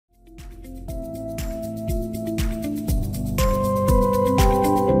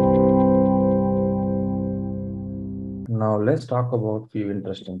let's talk about few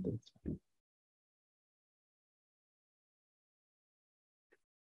interesting things.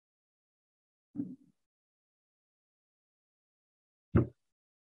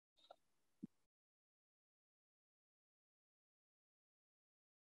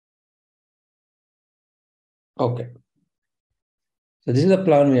 Okay. So this is the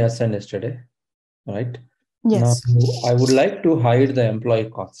plan we assigned yesterday, right? Yes. Now, I would like to hide the employee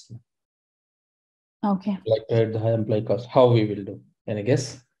cost. Okay. Like to hide the employee cost. How we will do? Any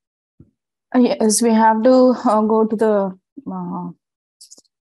guess? Yes, we have to go to the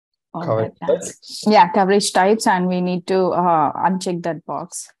Coverage types. coverage types, and we need to uncheck that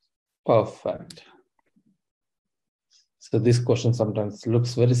box. Perfect. So this question sometimes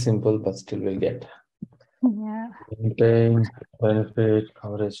looks very simple, but still we'll get. Yeah. Maintain benefit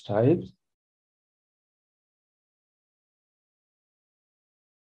coverage types.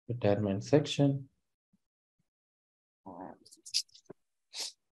 Retirement section.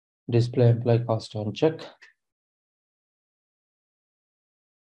 Display employee cost on check.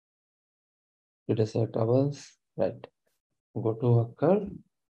 Data select hours. Right. Go to worker.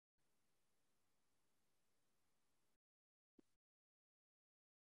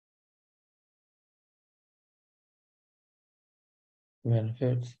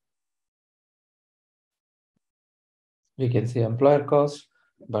 Benefits. We can see employer cost,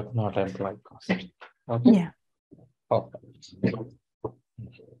 but not employee cost. Okay. Yeah. Okay.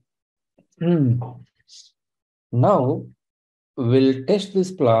 Now we'll test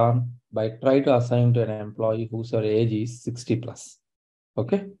this plan by try to assign to an employee whose age is 60 plus.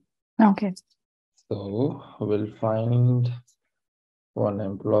 Okay. Okay. So we'll find one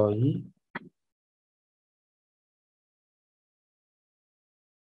employee.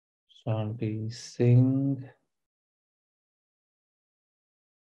 Shanti Singh.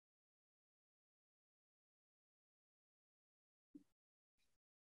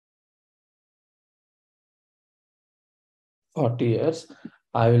 $40 years.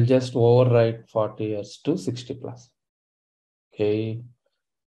 I will just overwrite 40 years to 60 plus. Okay.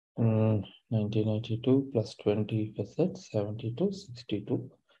 1982 plus 20 percent, 72,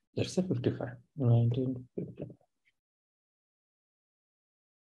 62. That's a 55. 1950.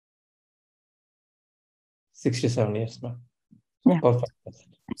 67 years now. Yeah. Perfect.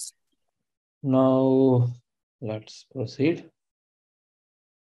 Now let's proceed.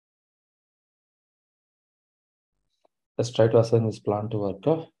 Let's try to assign this plan to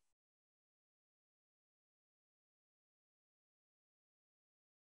worker.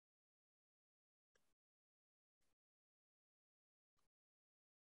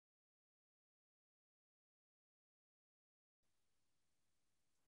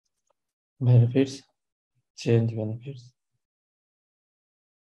 Benefits, change benefits.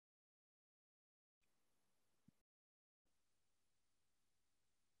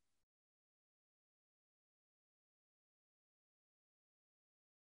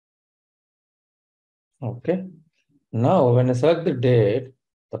 Okay. Now, when I select the date,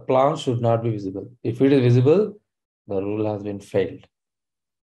 the plan should not be visible. If it is visible, the rule has been failed.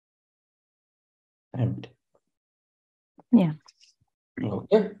 Empty. Yeah.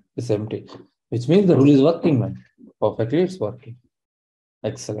 Okay, it's empty, which means the rule is working, man. Perfectly, it's working.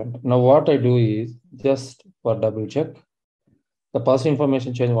 Excellent. Now, what I do is just for double check, the person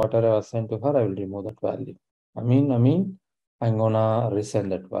information change, whatever I assigned to her, I will remove that value. I mean, I'm gonna resend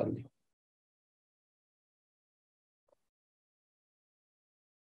that value.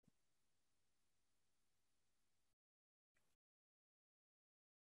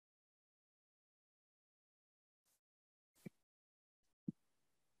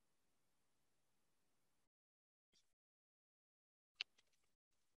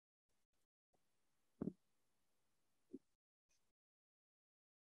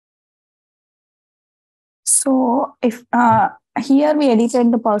 So if here we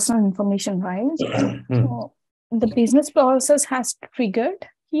edited the personal information, right? So the business process has triggered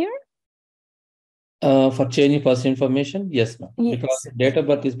here. For changing person information, yes, ma'am. Yes. Because date of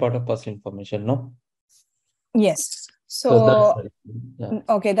birth is part of person information, no? Yes. So that's yeah.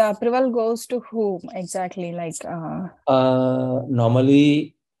 Okay, the approval goes to whom exactly? Like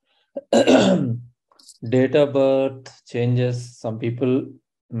normally date of birth changes. Some people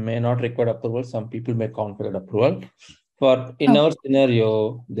may not require approval, some people may configure approval. For in our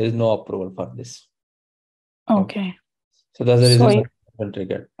scenario, there is no approval for this. Okay. So that's the reason it's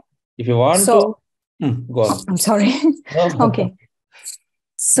triggered. If you want to go on. I'm sorry. No. Okay.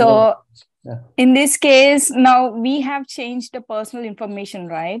 So in this case, now we have changed the personal information,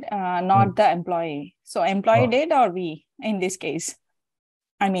 right? Not the employee. So employee did or we in this case?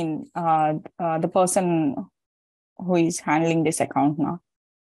 I mean, the person who is handling this account now?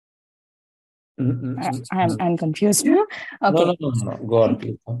 Mm-mm-mm. I'm confused. No, Okay. no. Go on,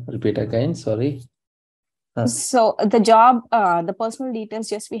 please. Repeat again. Sorry. So the job, the personal details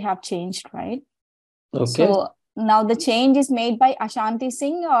just we have changed, right? Okay. So now the change is made by Ashanti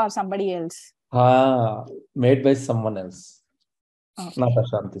Singh or somebody else? Made by someone else, not Okay.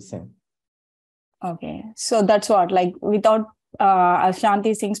 Ashanti Singh. Okay. So that's what, like without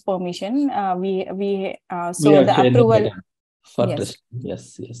Ashanti Singh's permission, We so have the changed the approval, data for yes. testing.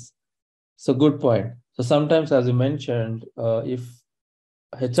 Yes, yes. So good point. So sometimes, as you mentioned, if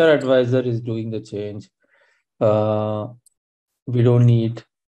HR advisor is doing the change, we don't need,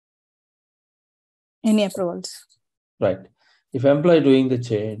 Any approvals. right? If employee doing the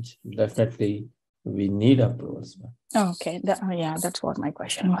change, definitely we need approvals. Okay. Yeah, that's what my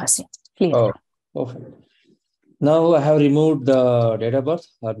question was. Clear. Oh, perfect. Now I have removed the date of birth.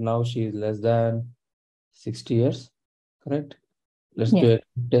 Now she is less than 60 years, correct? Let's Yeah. do a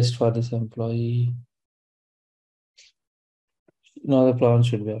test for this employee. Now the plan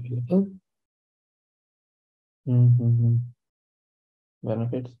should be available.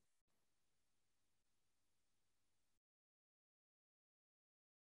 Benefits.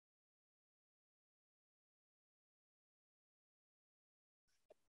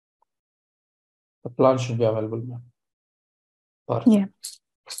 The plan should be available, ma'am. Perfect. Yeah.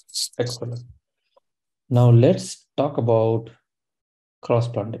 Excellent. Now let's talk about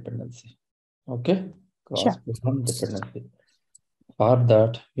cross-plan dependency. Okay, Sure. cross-plan dependency. For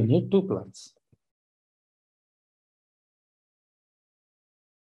that, we need two plans.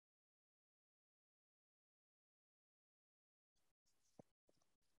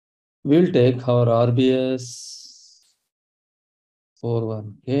 We'll take our RBS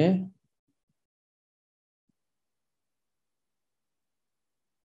 41K.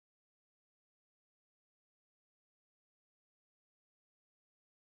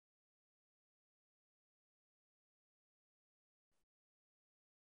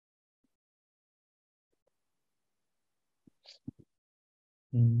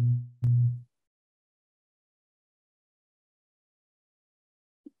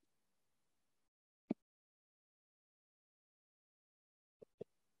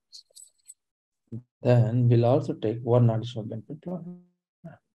 Then we'll also take one additional benefit plan.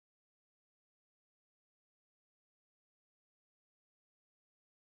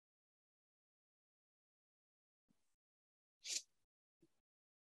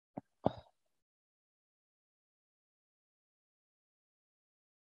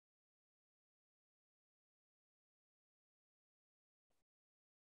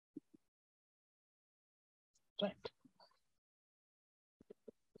 Right.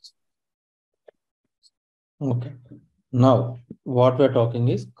 Okay. Now, what we're talking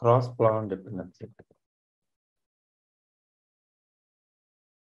is cross-plan dependency.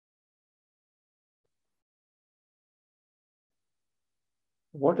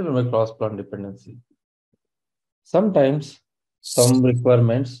 What is my cross-plan dependency? Sometimes some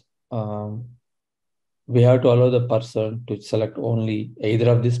requirements, we have to allow the person to select only either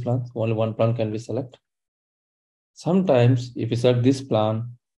of these plans. Only one plan can be selected. Sometimes if you select this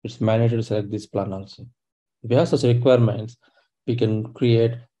plan, it's mandatory to select this plan also. If we have such requirements, we can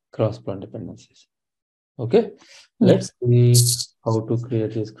create cross-plan dependencies. Okay, let's see how to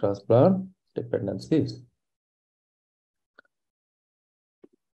create these cross-plan dependencies.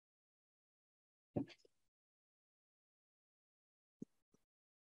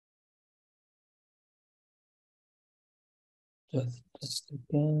 Just a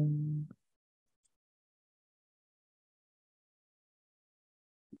second.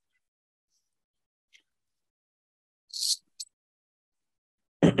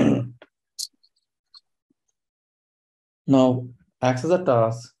 Now, access the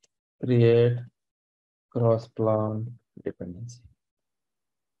task, create cross-plan dependency.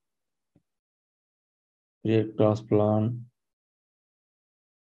 Create cross-plan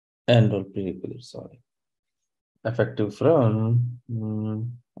enroll prerequisite, sorry. Effective from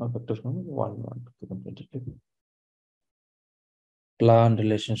 1/1/2022. Plan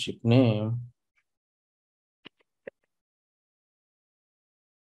relationship name.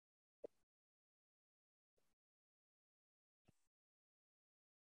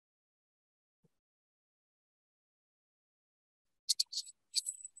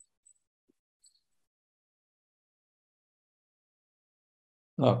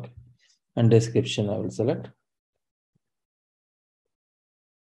 Okay. And description I will select.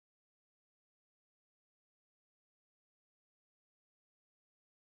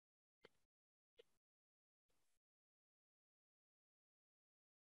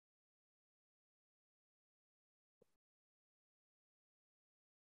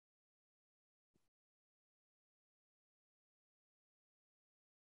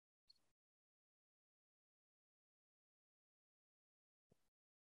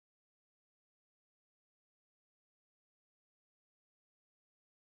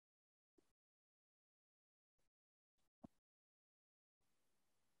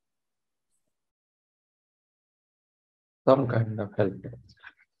 some kind of help.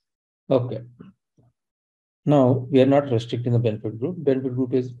 Okay. Now we are not restricting the benefit group. Benefit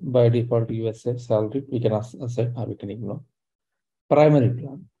group is by default USA salary. We can assign or we can ignore. Primary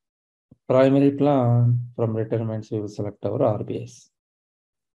plan. Primary plan from retirements we will select our RBS.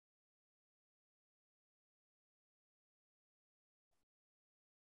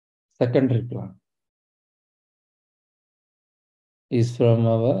 Secondary plan is from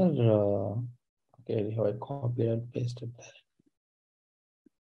our okay, how I copied and pasted there.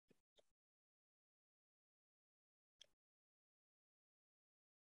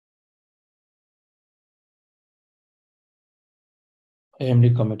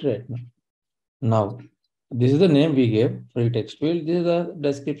 AMD committee right now. Now, this is the name we gave free text field. This is the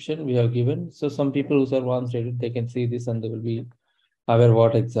description we have given. So some people who are once read it, they can see this and they will be aware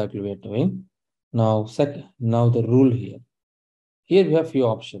what exactly we are doing. Now, now the rule here. Here we have few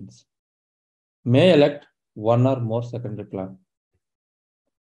options. May elect one or more secondary plan.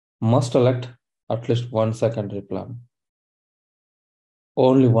 Must elect at least one secondary plan.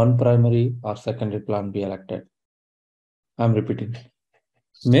 Only one primary or secondary plan be elected. I'm repeating.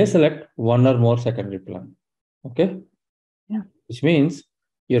 May select one or more secondary plan. Okay? Yeah. Which means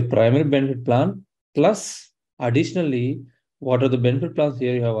your primary benefit plan plus additionally, what are the benefit plans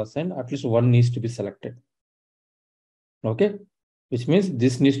here you have assigned, at least one needs to be selected. Okay? Which means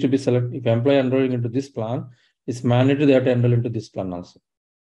this needs to be selected. If employee enrolling into this plan, it's mandatory they have to enroll into this plan also.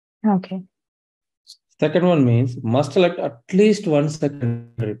 Okay. Second one means must select at least one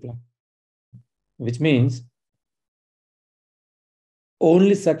secondary plan, which means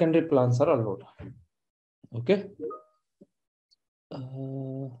only secondary plans are allowed. Okay.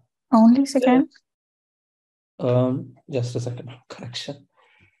 Only second. Just a second. Correction.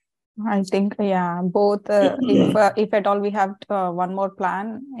 I think both. If at all we have one more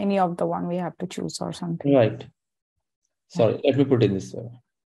plan, any of the one we have to choose or something. Right. Sorry, let me put in this way.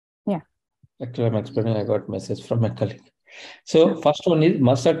 Yeah. Actually, I'm explaining. I got message from my colleague. So first one is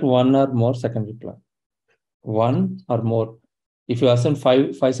must select one or more secondary plan. One or more. If you assign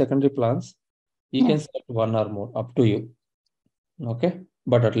five secondary plans, you can select one or more, up to you. Okay,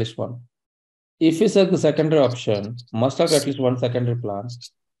 but at least one. If you select the secondary option, must have at least one secondary plan.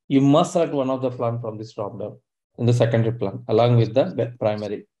 You must select one of the plan from this drop down in the secondary plan along with the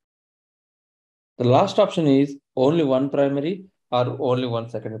primary. The last option is only one primary or only one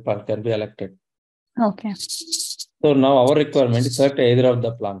secondary plan can be elected. Okay. So now our requirement is select either of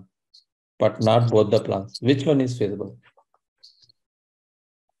the plan, but not both the plans. Which one is feasible?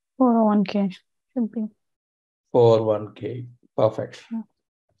 401k should be. 401k. Perfect. Yeah.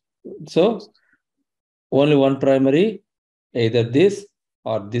 So only one primary, either this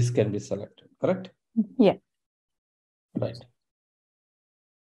or this can be selected, correct? Yeah. Right.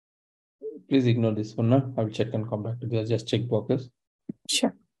 Please ignore this one now. I will check and come back to this. Just check boxes.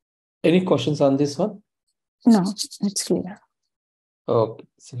 Sure. Any questions on this one? No, it's clear. Okay,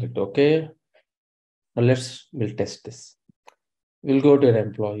 select okay. Now we'll test this. We'll go to an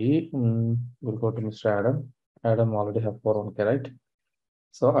employee. We'll go to Mr. Adam. Adam already have 401k, right?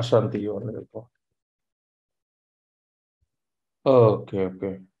 So Ashanti, you already go.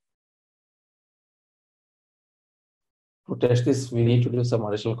 Okay. To test this, we need to do some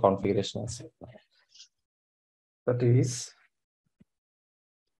additional configurations. That is,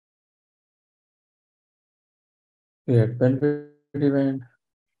 create benefit event.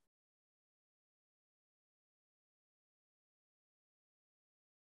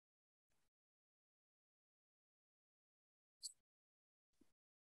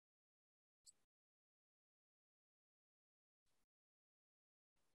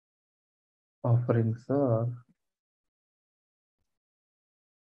 Offerings are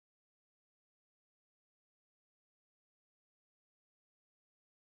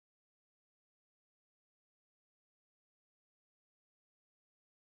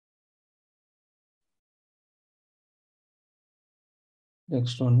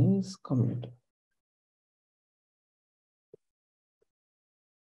next one is commute.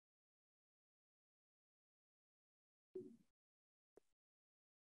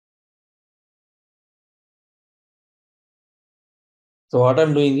 So what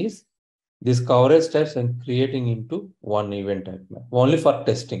I'm doing is this coverage types I'm creating into one event type only for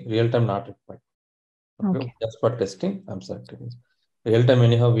testing. Real time not required. Okay. Just for testing, I'm selecting. Real time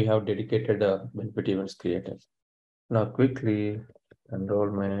anyhow we have dedicated benefit events created. Now quickly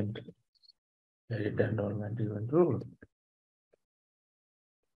enrollment, edit enrollment event rule.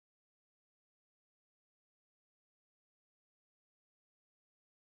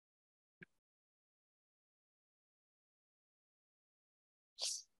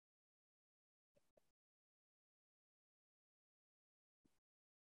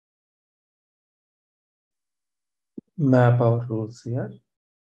 map our rules here.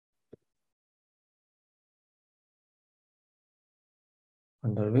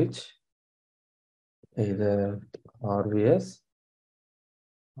 Under which either RVS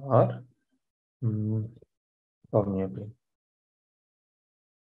or commuting.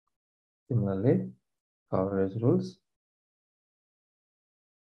 Similarly, coverage rules.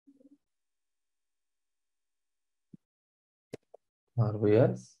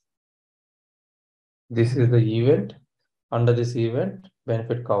 RVS. This is the event. Under this event,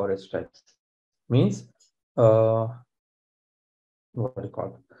 benefit coverage types. Means, what do you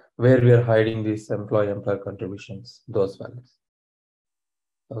call it? Where we are hiding these employee contributions, those values.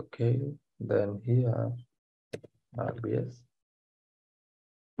 Okay, then here, RBS.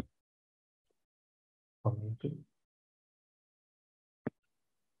 Commuting.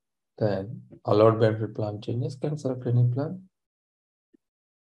 Then allowed benefit plan changes, can select any plan.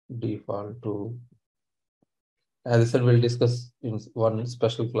 Default to, as I said, we'll discuss in one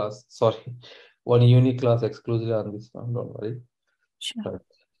special class, sorry, one unique class exclusively on this one, don't worry. Sure. But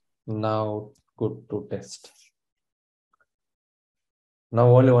now good to test. Now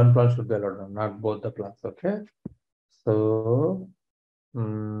only one plan should be allowed, not both the plans, okay? So,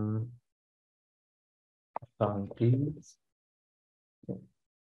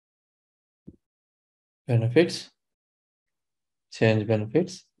 benefits, change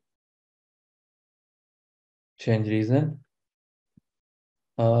benefits, change reason,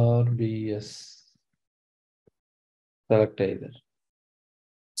 RBS, select either.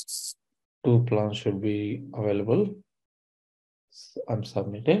 Two plans should be available. So I'm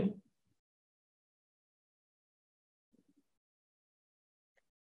submitting.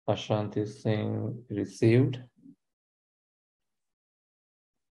 Ashanti Singh received.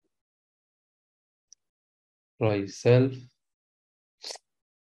 Price self.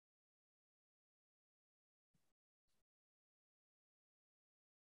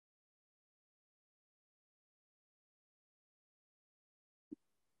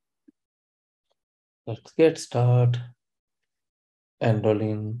 Let's get started.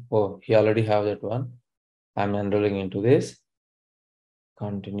 Enrolling. Oh, he already have that one. I'm enrolling into this.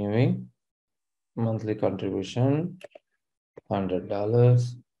 Continuing. Monthly contribution,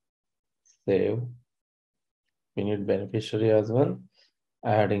 $100. Save. We need beneficiary as well.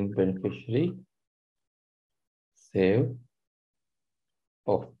 Adding beneficiary. Save.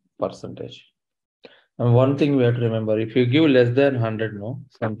 Oh, percentage. And one thing we have to remember, if you give less than 100, no,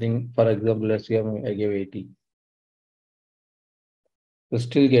 something, for example, let's say I give 80. You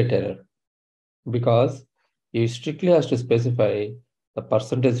still get error because you strictly has to specify the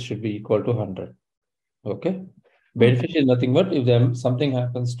percentage should be equal to 100. Okay. Beneficiary is nothing but if something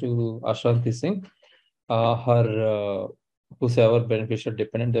happens to Ashanti Singh, her whosoever beneficial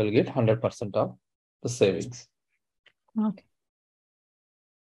dependent, they will get 100% of the savings. Okay.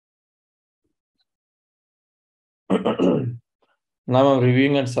 Now I'm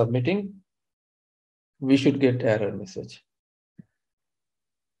reviewing and submitting. We should get error message.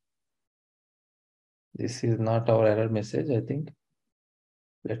 This is not our error message, I think.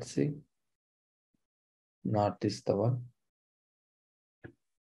 Let's see. Not this the one.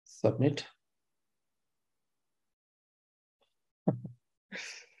 Submit.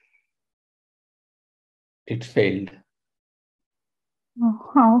 It failed.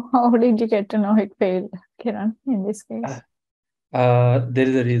 How did you get to know it failed, Kiran, in this case? There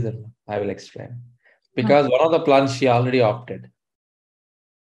is a reason. I will explain. Because one of the plans she already opted.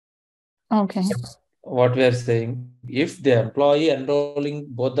 Okay. What we are saying, if the employee enrolling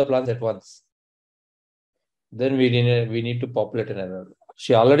both the plans at once, then we need to populate an error.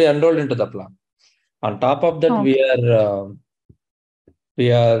 She already enrolled into the plan. On top of that, Okay.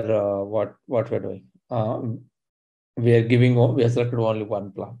 we are what we're doing. We are selected only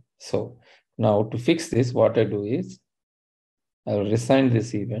one plan. So now to fix this, what I do is I will resign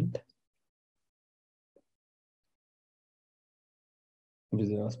this event.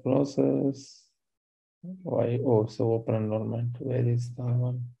 Business process. Why? Oh, so open enrollment. Where is the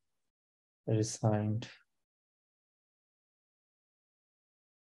one? Resigned.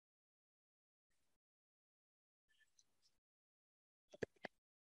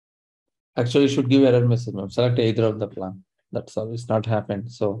 Actually, you should give error message. Select either of the plan. That's all. It's not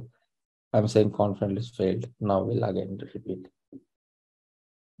happened. So I'm saying confident is failed. Now we'll again repeat.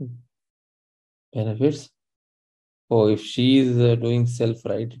 Benefits. Oh, if she is doing self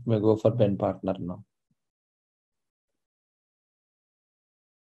right, it may go for Ben partner now.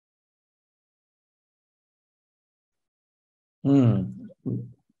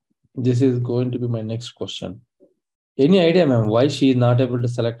 This is going to be my next question. Any idea, ma'am, why she is not able to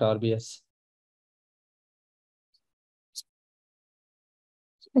select RBS?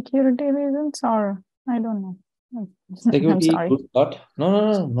 Security reasons, or I don't know. I'm Security, sorry. good thought.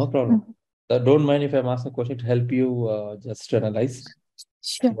 No problem. Don't mind if I'm asking a question to help you just analyze.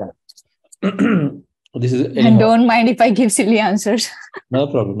 Sure. Yeah. This is And anyhow. don't mind if I give silly answers. No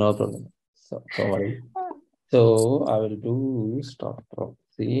problem, no problem. So don't worry. So I will do stop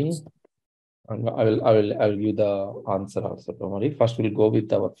proxy. And I will give the answer also. Don't worry. First we'll go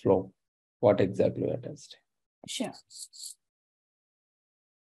with our flow. What exactly we are testing. Sure.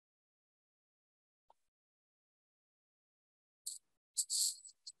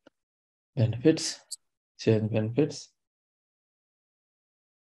 Benefits, change benefits.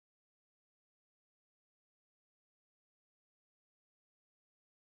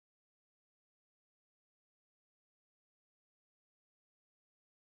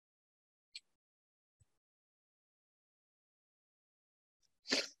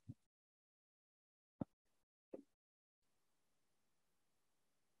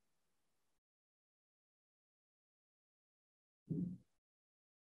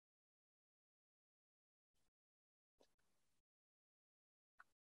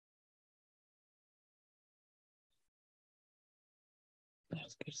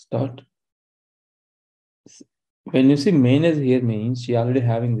 Let's get started. When you see manage here means she already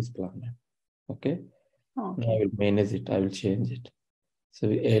having this plan. Okay. Now I will manage it. I will change it. So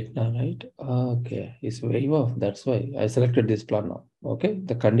we add now, right? Okay. It's wave off. That's why I selected this plan now. Okay.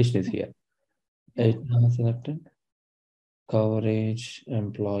 The condition is here. 8 now selected. Coverage,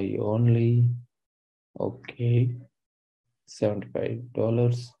 employee only. Okay.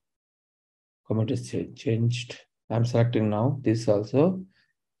 $75. Commit is changed. I'm selecting now. This also.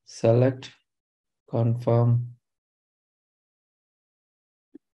 Select, confirm.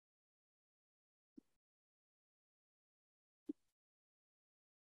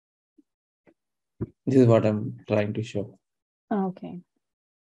 This is what I'm trying to show. Okay.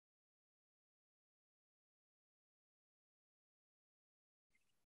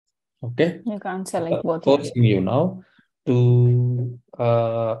 Okay. You can't select both. Forcing you now to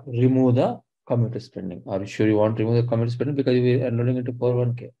remove the commuter spending. Are you sure you want to remove the commuter spending because you are enrolling into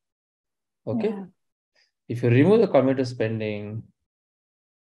 401k? Okay. Yeah. If you remove the commuter spending,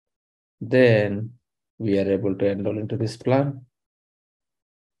 then we are able to enroll into this plan.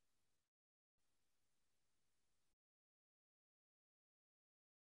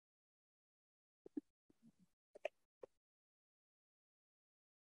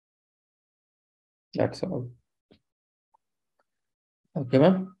 That's all. Okay,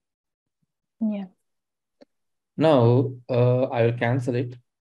 ma'am. Yeah. Now I will cancel it.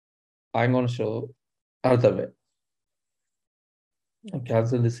 I'm going to show other way.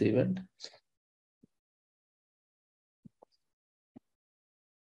 Cancel this event.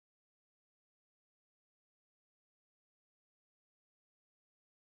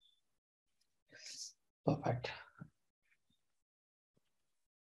 Perfect.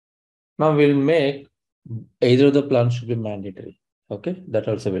 Now we'll make either of the plans should be mandatory. Okay, that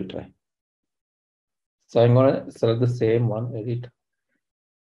also we'll try. So I'm going to select the same one, edit,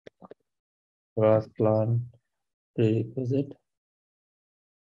 class plan, prerequisite.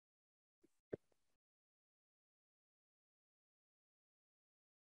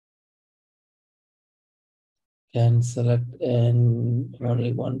 Can select and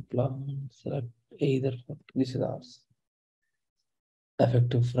only one plan, select either. This is ours.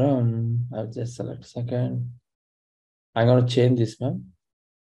 Effective from, I'll just select second. I'm going to change this one.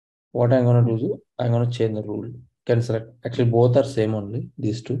 What I'm going to do is I'm going to change the rule. Can select, actually both are same only,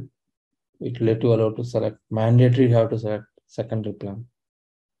 these two. It will let you allow to select mandatory, you have to select secondary plan.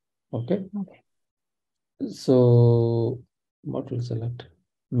 Okay. So what will select?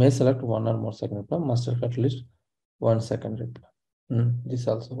 May select one or more secondary plan, must select at least one secondary plan. This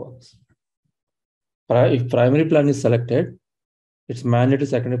also works. If primary plan is selected, its mandatory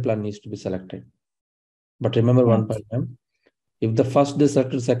secondary plan needs to be selected. But remember one point, if the first they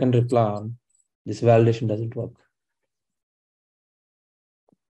selected secondary plan, this validation doesn't work.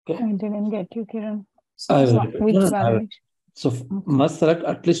 Okay. I didn't get you, Kiran. I will. Which validation? So must select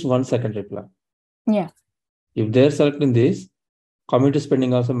at least one secondary plan. Yeah. If they're selecting this, community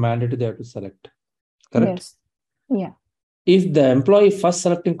spending also mandatory they have to select. Correct? Yes. Yeah. If the employee first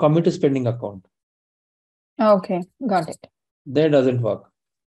selecting community spending account. Okay, got it. That doesn't work.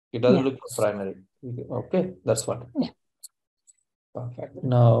 It doesn't look for primary. Okay, that's what. Yeah. Perfect.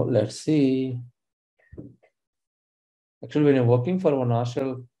 Now let's see. Actually, when you're working for one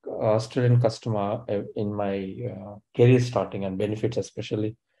Australian customer in my career starting and benefits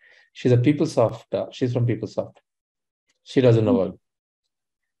especially, she's a PeopleSoft. She's from PeopleSoft. She doesn't know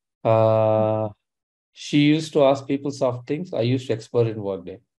work. She used to ask people soft things. I used to explore in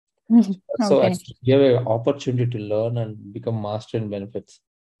Workday. So I Okay. gave an opportunity to learn and become master in benefits.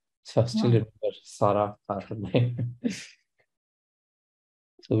 So I still Wow. remember Sarah, her name.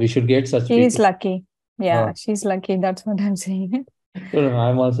 So we should get such She is people. lucky. Uh, Yeah, she's lucky. That's what I'm saying.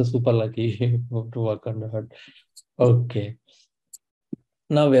 I'm also super lucky to work under her. Okay.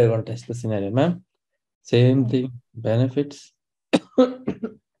 Now we are going to test the scenario, ma'am. Same thing. Benefits.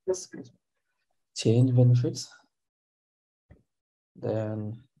 Excuse me. Change benefits.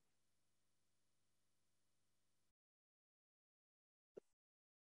 Then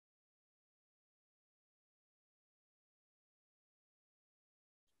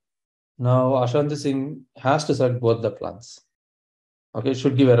now Ashanti Singh has to select both the plans. Okay, it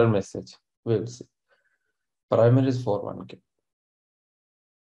should give error message. We will see. Primary is 41K.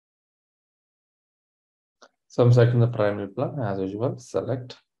 So I'm selecting the primary plan as usual.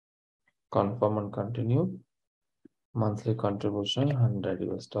 Select, confirm and continue. Monthly contribution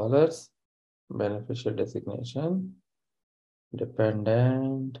 $100. Beneficiary designation,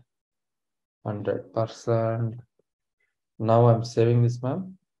 dependent, 100%. Now I'm saving this,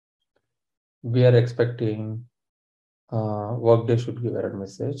 ma'am. We are expecting Workday should give error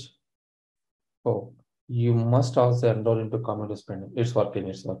message. Oh, you must also enroll into community spending. It's working,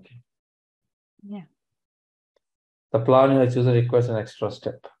 it's working. Yeah. The plan you have chosen requires an extra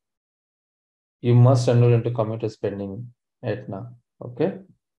step. You must enroll into community spending at now. Okay,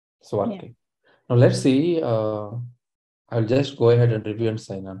 it's working. Now let's see. I'll just go ahead and review and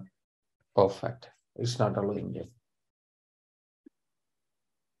sign on. Perfect. It's not allowing yet.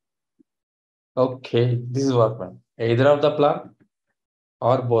 Okay, this is what, man. Either of the plan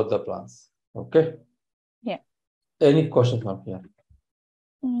or both the plans. Okay. Yeah. Any questions from here?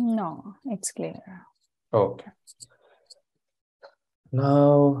 No, it's clear. Okay.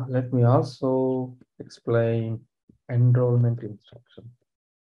 Now let me also explain enrollment instruction.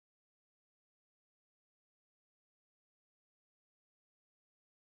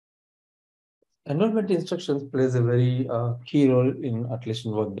 Enrollment instructions plays a very key role in at least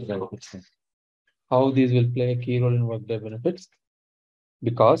in Workday benefits. How these will play a key role in Workday benefits?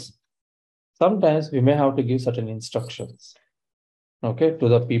 Because sometimes we may have to give certain instructions, okay, to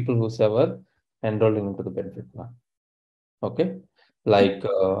the people who's ever enrolling into the benefit plan. Okay, like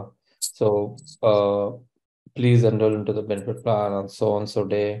please enroll into the benefit plan on so and so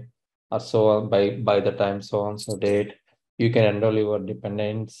day, or so on by the time so on so date. You can enroll your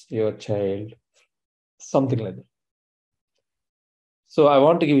dependents, your child, something like that. So I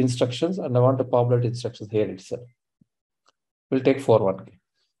want to give instructions and I want to populate instructions here itself. We'll take 41K.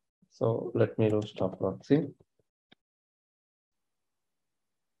 So let me stop proxy.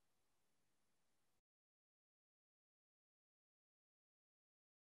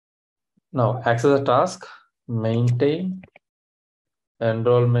 Now access the task, maintain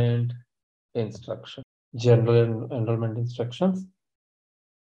enrollment instruction, general enrollment instructions.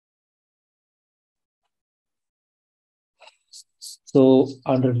 So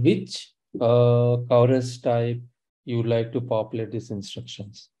under which coverage type you would like to populate these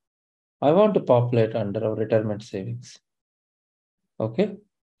instructions? I want to populate under our retirement savings. Okay,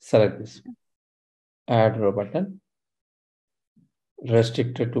 select this. Add row button.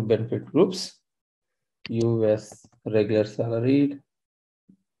 Restricted to benefit groups. US regular salaried.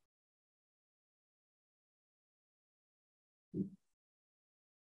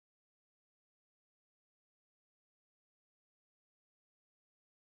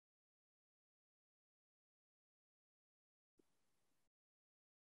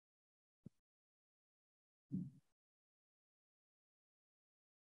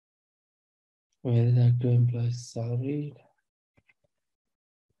 Where is active employee salaried?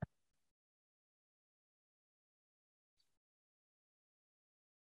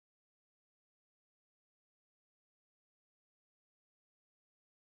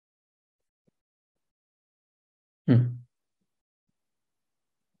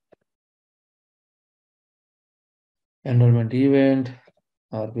 Enrollment event,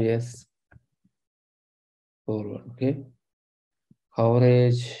 RBS 41. Okay.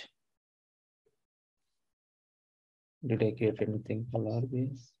 Coverage. Did I create anything for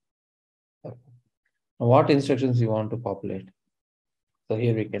RBS? Okay. Now, what instructions you want to populate? So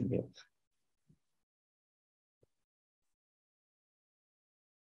here we can go.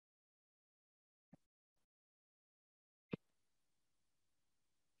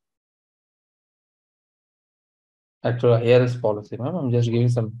 Actually, here is policy, ma'am. I'm just giving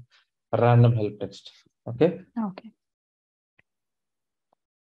some random help text. Okay. Okay.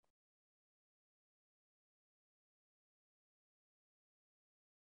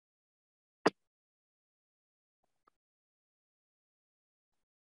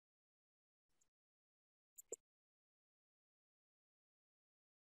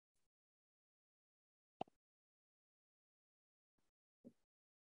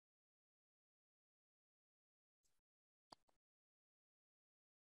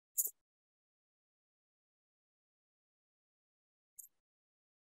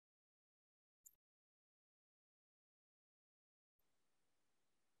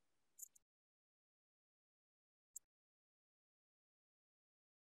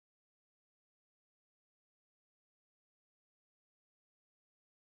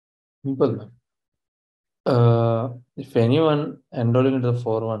 Simple. If anyone enrolling into the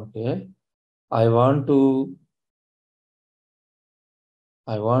 401k, I want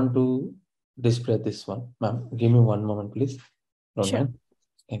to display this one. Ma'am, give me one moment, please. Don't Sure. mind.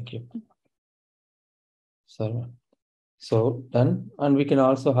 Thank you. Sorry. So done. And we can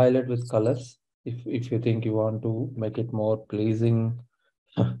also highlight with colors. If you think you want to make it more pleasing,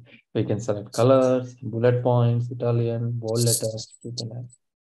 we can select colors, bullet points, Italian, bold letters. We can add.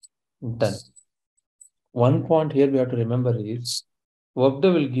 Done. One point here we have to remember is Workday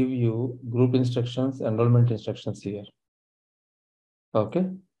will give you group instructions, enrollment instructions here. Okay.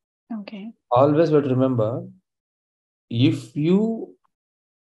 Okay. Always we have to remember, if you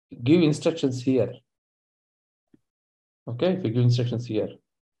give instructions here, okay, if you give instructions here,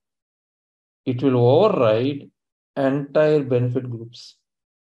 it will override entire benefit groups.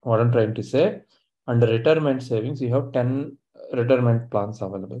 What I'm trying to say, under retirement savings, you have 10 retirement plans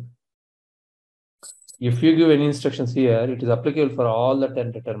available. If you give any instructions here, it is applicable for all the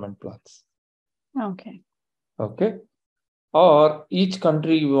 10 retirement plans. Okay. Okay. Or each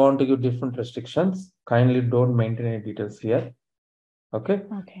country you want to give different restrictions. Kindly don't maintain any details here. Okay.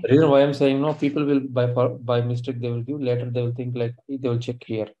 Okay. The reason why I'm saying no, people will by mistake they will give, later they will think like they will check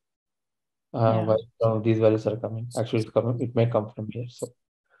here. Yeah. Why these values are coming. Actually, it's coming, it may come from here. So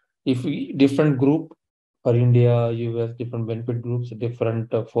if we different group for India, US, different benefit groups, different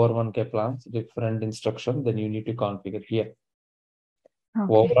 401k plans, different instruction, then you need to configure here.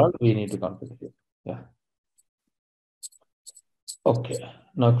 Okay. Overall, we need to configure here. Yeah. Okay.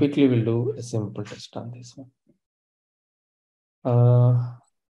 Now quickly we'll do a simple test on this one.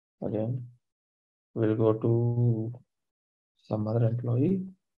 Again, we'll go to some other employee,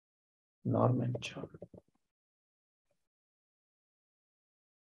 Norman job.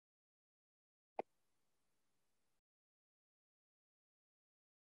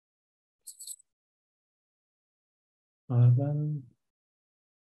 Norman.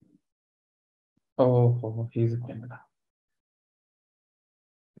 Oh, he's in Canada.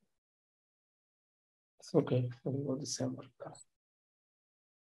 It's okay. We'll go December.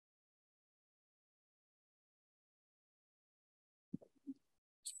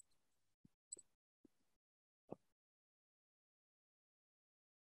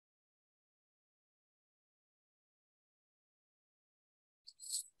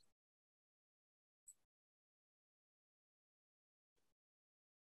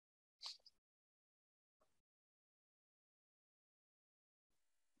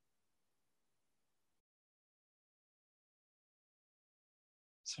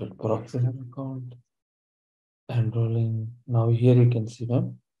 So proximate account, enrolling. Now here you can see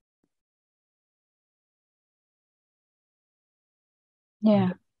them.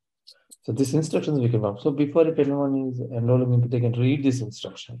 Yeah. So these instructions we can So before if anyone is enrolling into, they can read these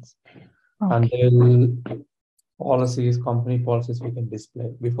instructions. And Okay. they will policies, company policies we can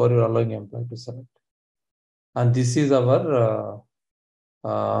display before you're allowing employee to select. And this is our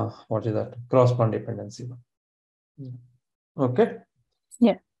what is that? Cross-bond dependency. Okay.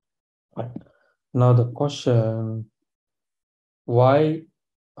 Yeah. Right. Now the question, why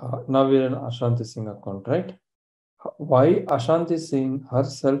now we're in Ashanti Singh account, right? Why Ashanti Singh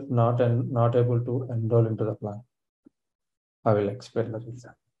herself not able to enroll into the plan? I will explain the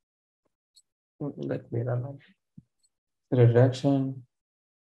reason. Let me run redaction,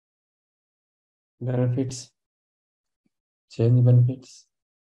 benefits, change benefits,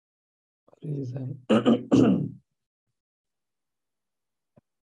 reason.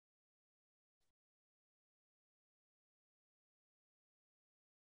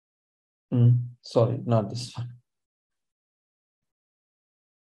 Sorry, not this one.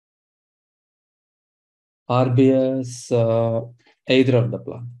 RBS, either of the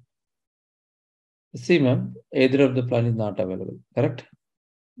plan. See, ma'am, either of the plan is not available, correct?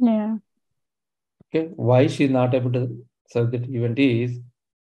 Yeah. Okay, why she is not able to serve that event is,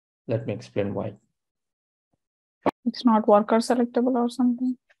 let me explain why. It's not worker selectable or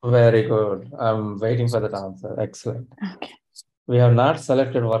something. Very good. I'm waiting for that answer. Excellent. Okay. We have not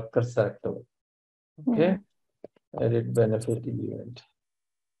selected worker selectable. Okay. Yeah. Edit benefit event.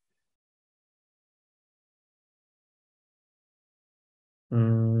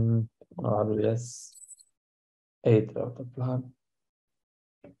 RBS, either of the plan.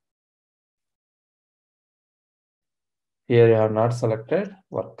 Here you have not selected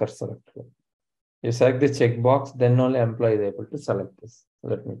worker selectable. You select the checkbox, then only employee is able to select this.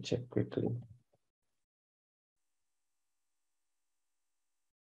 Let me check quickly.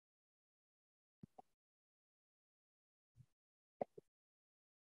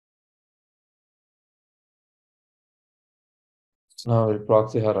 Now we'll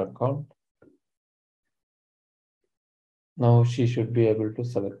proxy her account. Now she should be able to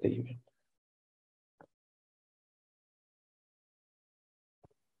select the event.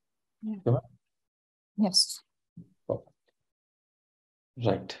 Yeah. Yes.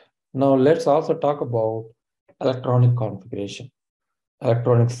 Right. Now let's also talk about electronic configuration,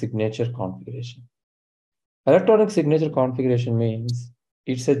 electronic signature configuration. Electronic signature configuration means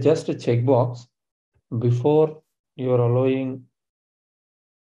it's just a checkbox before you are allowing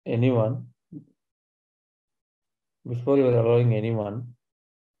anyone,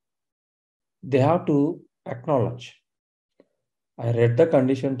 they have to acknowledge. I read the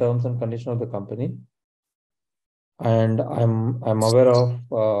terms and condition of the company, and I'm aware of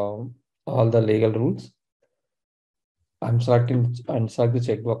all the legal rules. I'm selecting and select the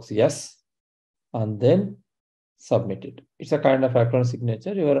checkbox yes, and then submit it. It's a kind of electronic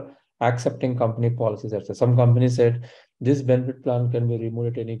signature. You are accepting company policies. Some companies said this benefit plan can be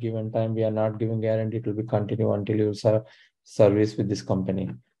removed at any given time. We are not giving guarantee it will be continue until you service with this company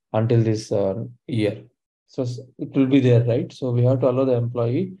until this year. So it will be there, right? So we have to allow the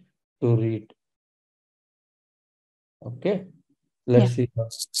employee to read. Okay, let's see.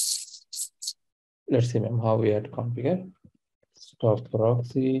 Let's see, ma'am, how we have to configure. Stop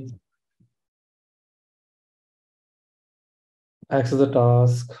proxy. Access the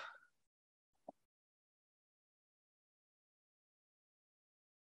task.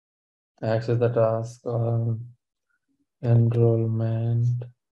 Access the task. Enrollment.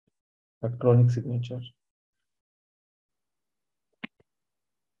 Electronic signature.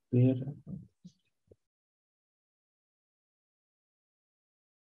 Clear.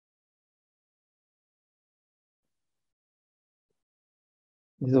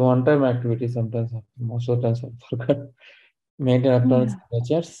 This is a one-time activity. Sometimes, most of the times, I forget. Maintain electronic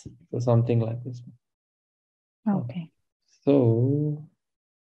signatures. So something like this. Okay. So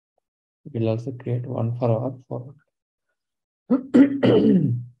we'll also create one for our forward.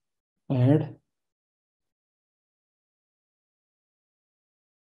 Add.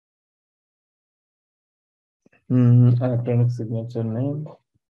 Electronic signature name.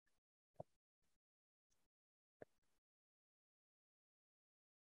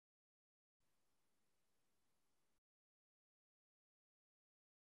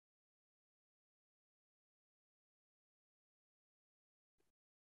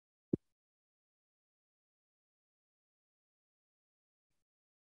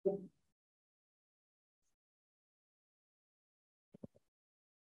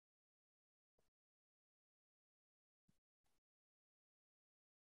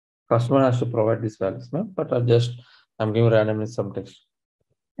 Customer has to provide these values, no? But I'm giving randomly some text.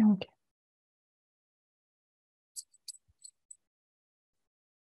 Okay.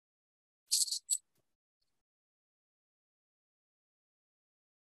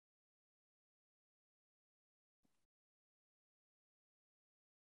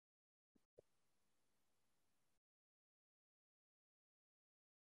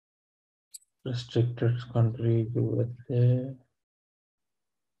 Restricted country USA.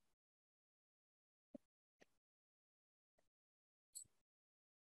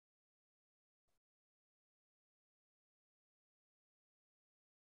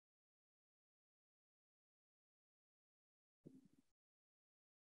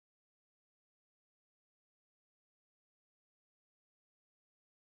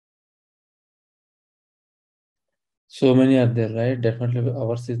 So many are there, right? Definitely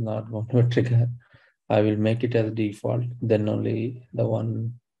ours is not going to trigger. I will make it as default. Then only the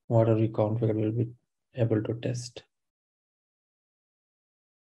one whatever we configure will be able to test.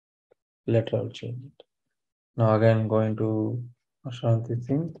 Later I'll change it. Now again going to Ashanti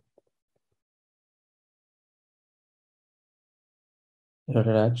thing.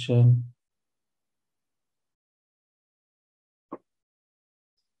 Related action.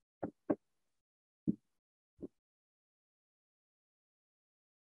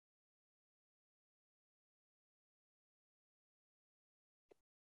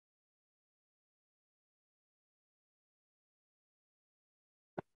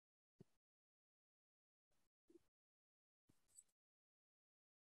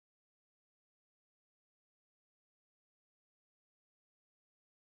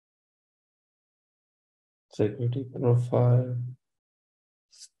 Security profile.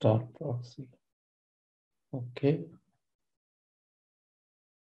 Start proxy. Okay.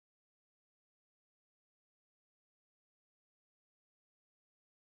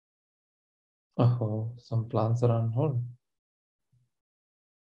 Oh, some plans are on hold.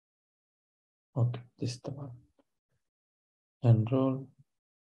 Okay, this is the one. Enroll.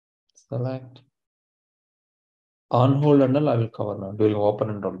 Select. On hold and all I will cover now during open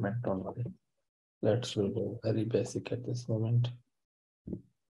enrollment. Don't worry. Let's go very basic at this moment.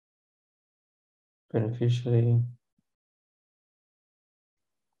 Beneficiary.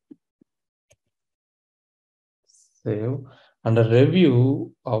 Save. Under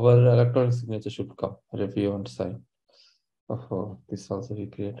review, our electronic signature should come. Review and sign. Oh, this also we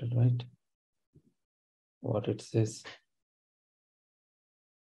created, right? What it says.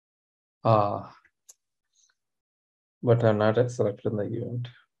 But I'm not selected in the event.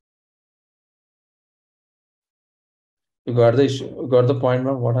 You got the issue, you got the point,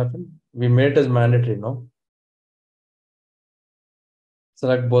 ma'am? What happened? We made it as mandatory, no?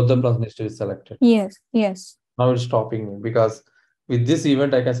 Select both the plans needs to be selected. Yes, yes. Now it's stopping me because with this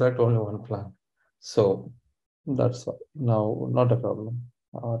event I can select only one plan. So that's now not a problem.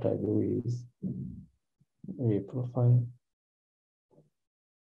 What I do is view profile.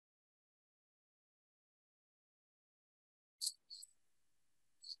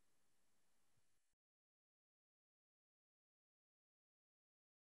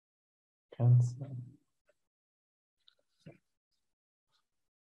 Cancel.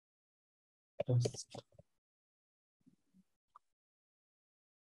 Test.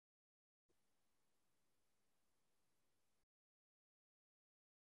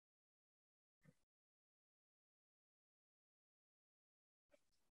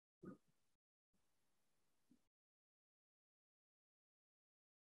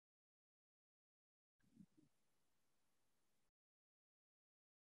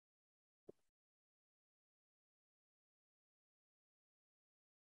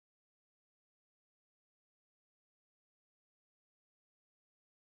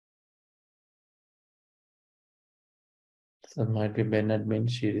 So might be Ben admin,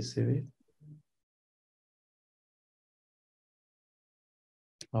 she receive it.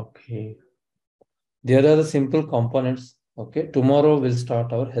 Okay. There are the simple components. Okay. Tomorrow we'll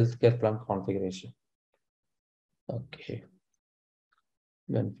start our healthcare plan configuration. Okay.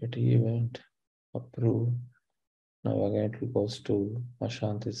 Benefit event. Approve. Now again it goes to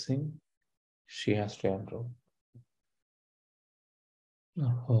Ashanti Singh. She has to enroll.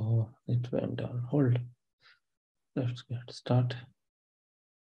 Oh, it went on hold. Let's get started.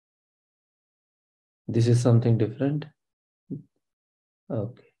 This is something different.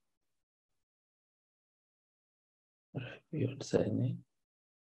 Okay. You're signing.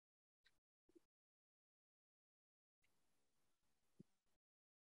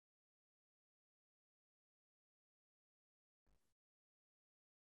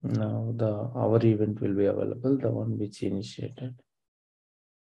 Now our event will be available, the one which initiated.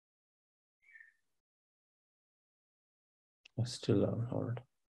 Still on hold.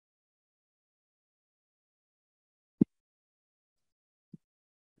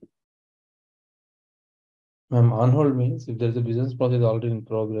 On hold means if there's a business process already in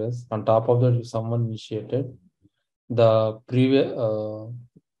progress, on top of that, if someone initiated, the previous,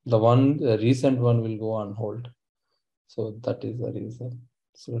 the recent one will go on hold. So that is the reason.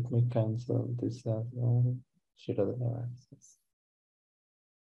 So let me cancel this as well. She doesn't have access.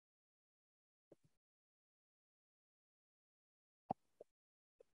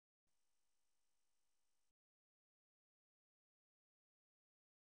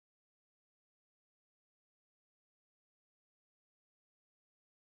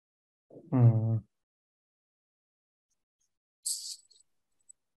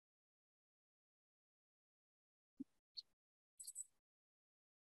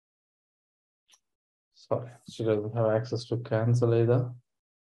 Sorry, she doesn't have access to cancel either.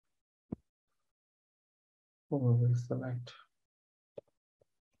 We'll select.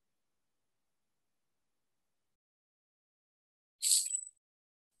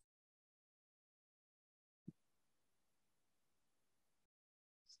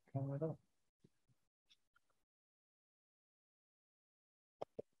 Camera.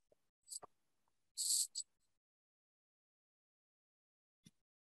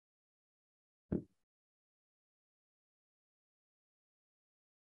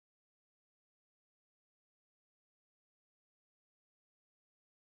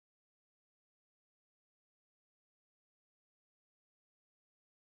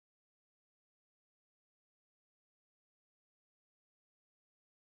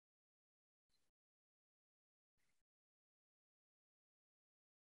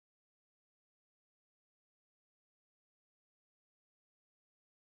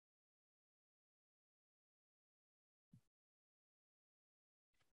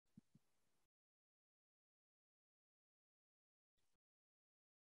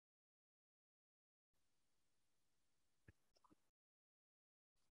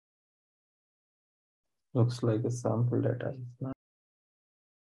 Looks like a sample data.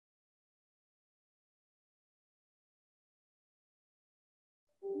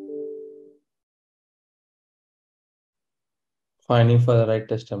 Finding for the right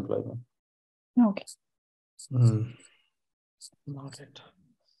test employment. Okay. Not it.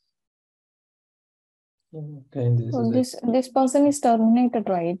 Okay, So this person is terminated,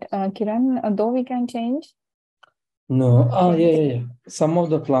 right? Kiran, though we can change. No. Yeah. Some of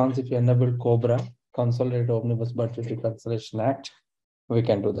the plans, if you enable Cobra, Consolidated Omnibus Budget Reconciliation Act, we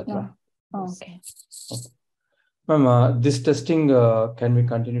can do that. No. Yes. Okay. Ma'am, this testing can we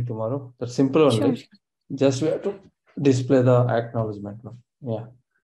continue tomorrow? That's simple only. Sure. Just we have to display the acknowledgement. Yeah.